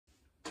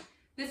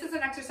This is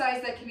an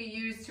exercise that can be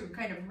used to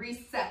kind of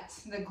reset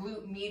the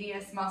glute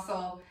medius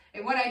muscle.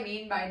 And what I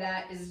mean by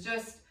that is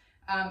just,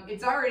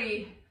 it's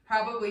already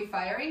probably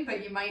firing,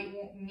 but you might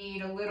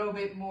need a little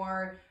bit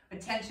more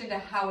attention to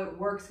how it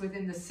works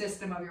within the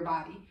system of your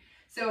body.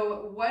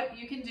 So what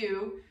you can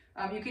do,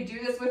 you could do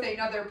this with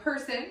another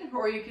person,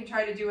 or you can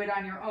try to do it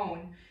on your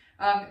own.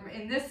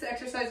 In this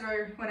exercise,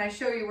 when I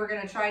show you, we're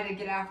going to try to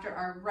get after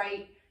our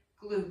right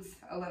glutes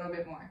a little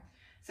bit more.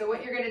 So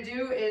what you're going to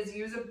do is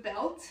use a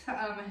belt.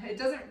 It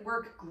doesn't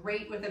work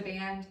great with a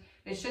band.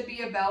 It should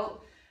be a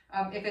belt.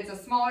 If it's a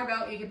smaller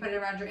belt, you can put it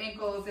around your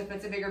ankles. If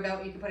it's a bigger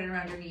belt, you can put it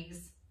around your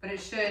knees. But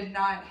it should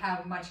not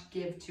have much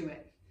give to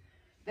it.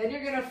 Then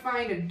you're going to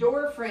find a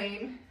door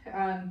frame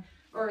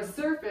or a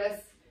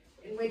surface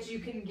in which you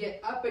can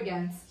get up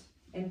against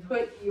and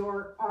put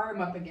your arm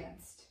up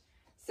against.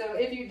 So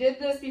if you did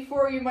this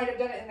before, you might have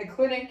done it in the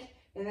clinic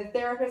and the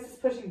therapist is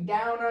pushing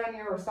down on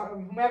you, or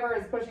whomever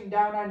is pushing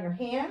down on your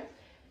hand.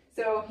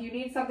 So you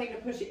need something to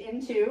push it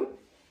into,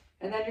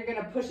 and then you're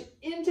going to push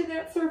into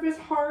that surface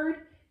hard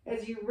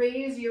as you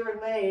raise your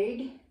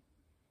leg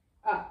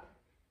up.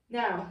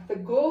 Now, the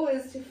goal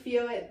is to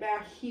feel it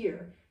back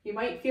here. You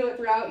might feel it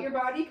throughout your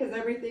body because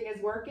everything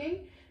is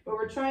working, but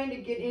we're trying to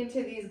get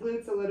into these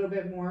glutes a little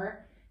bit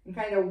more and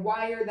kind of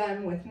wire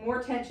them with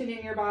more tension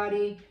in your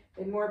body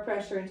and more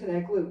pressure into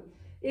that glute.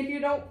 If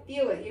you don't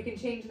feel it, you can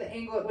change the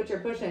angle at which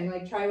you're pushing.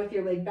 Like try with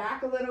your leg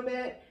back a little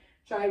bit,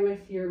 try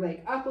with your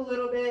leg up a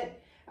little bit,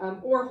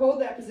 or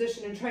hold that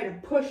position and try to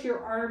push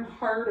your arm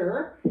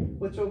harder,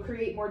 which will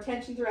create more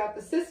tension throughout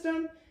the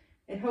system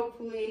and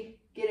hopefully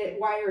get it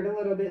wired a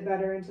little bit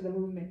better into the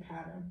movement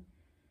pattern.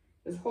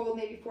 Just hold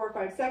maybe 4 or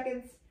 5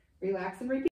 seconds, relax and repeat.